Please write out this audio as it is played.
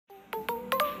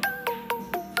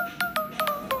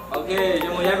Okay,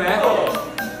 you want to hear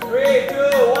 3,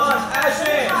 2, 1,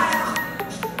 action! Bye.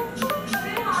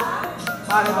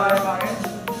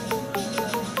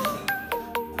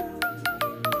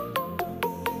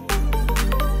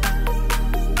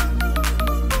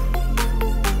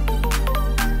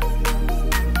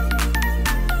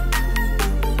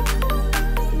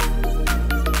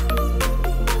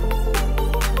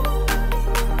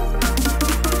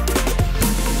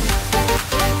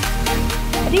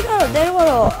 အဓိကတော့တဲ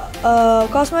တော့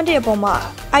cosmetic အပေါ်မှာ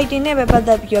item နဲ့ပဲပတ်သ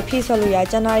က်ပြီးတော့ဖြည့်ဆွတ်လို့ရ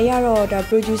ကျန်တာတွေကတော့ဒါ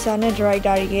producer နဲ့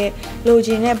director တွေရဲ့လိုချ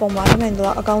င်တဲ့အပေါ်မှာနိုင်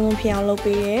တော့အကောင်းဆုံးဖြစ်အောင်လုပ်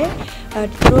ပေးရဲ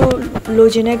သူတို့လို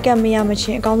ချင်တဲ့ကတ်မရမချ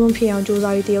င်းအကောင်းဆုံးဖြစ်အောင်ကြိုး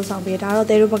စားပြီးတရုပ်ဆောင်ပေးဒါတော့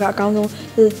တဲတို့ဘက်ကအကောင်းဆုံး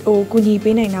ဟိုကူညီ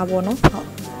ပေးနိုင်တာပေါ့နော်ဟုတ်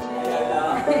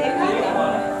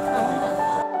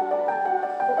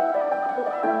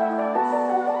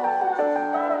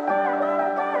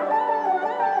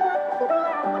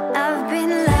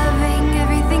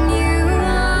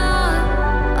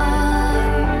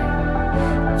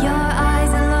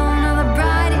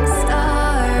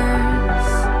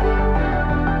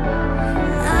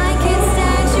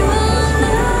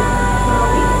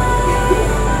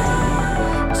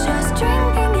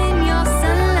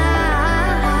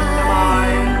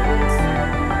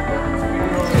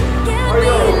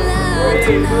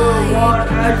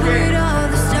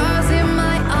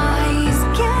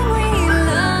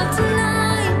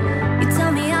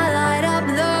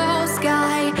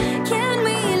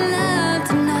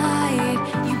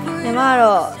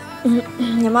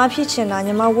ညီမဖြစ်ချင်တာ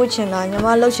ညီမဝတ်ချင်တာညီမ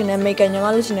လုပ်ချင်တဲ့ makeup ညီမ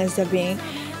လုပ်ချင်တဲ့သပင်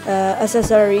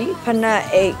accessory ဖက်နက်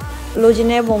အိတ်လိုချင်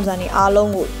တဲ့ပုံစံတွေအား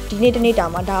လုံးကိုဒီနေ့တနေ့တာ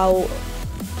မှာဒါကို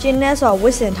ကျင်းနေဆိုဝ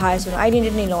တ်ဆင်ထားရဆိုတော့အဲ့ဒီ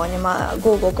နေ့လုံးကညီမ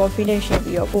ကိုကို confidence ရှိ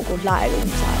ပြီးတော့ကိုလှရလို့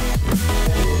စားတယ်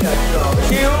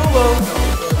ချီဦးဘုံ